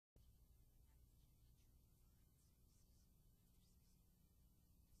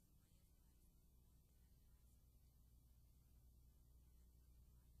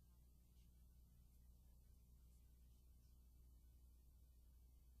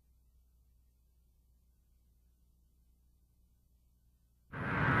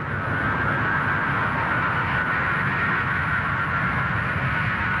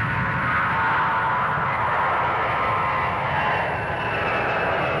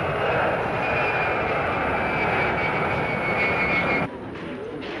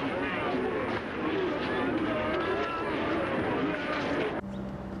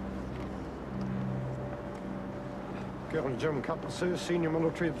German Kappelsee, senior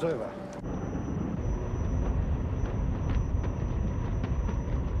military observer.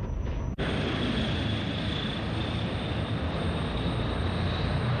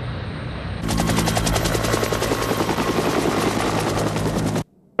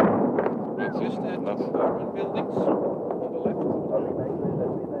 Apartment buildings on the left.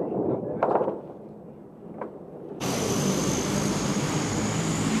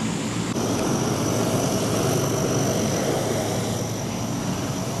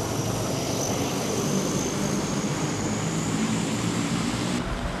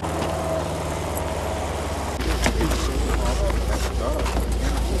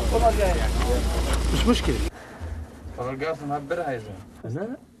 مش مشكلة. طب القاصة معبرها يا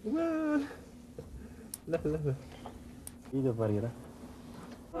زلمة. لا ايده بريرة.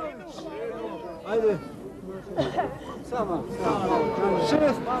 Haydi. Tamam.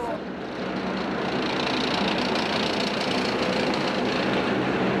 Şeref.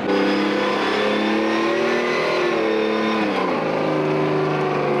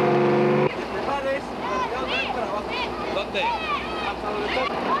 ¿Dónde?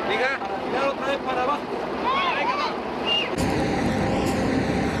 Diga. Ya otra vez para abajo.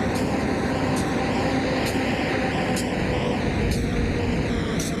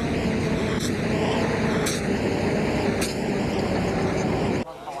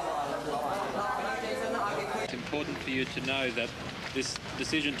 It's important for you to know that this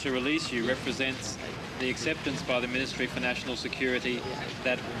decision to release you represents the acceptance by the Ministry for National Security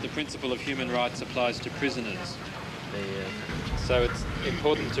that the principle of human rights applies to prisoners. So it's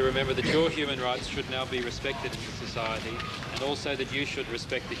important to remember that your human rights should now be respected in society, and also that you should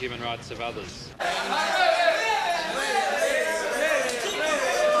respect the human rights of others.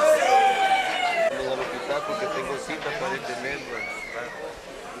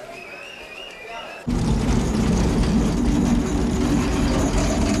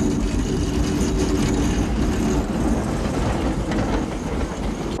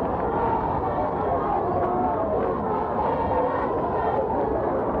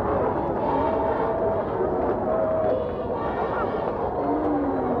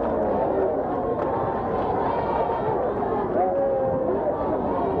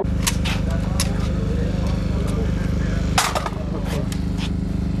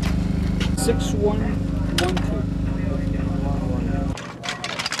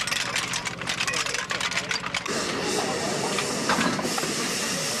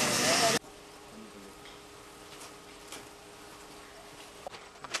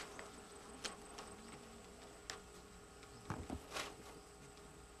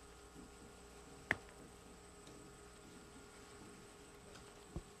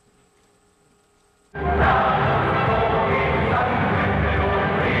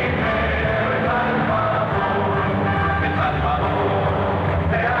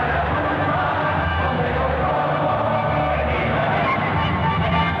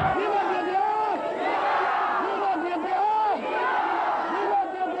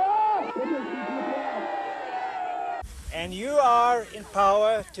 And you are in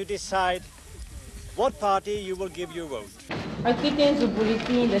power to decide what party you will give your vote. Aqui tens o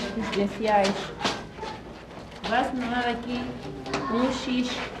boletim das presidenciais. Vai-se nomear aqui um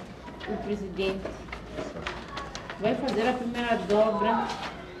X, o presidente. Vai fazer a primeira dobra,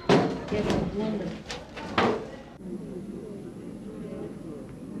 que é a segunda.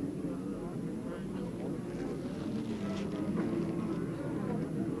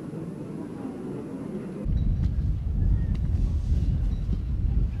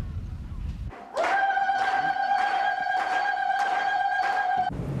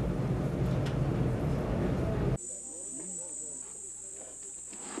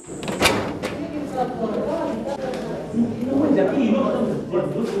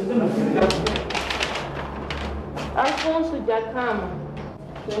 Alfonso de Acama,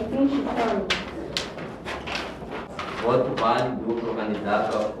 foi principal. Voto válido para o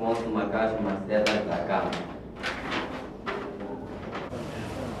candidato Afonso Macaco Maceta da Câmara.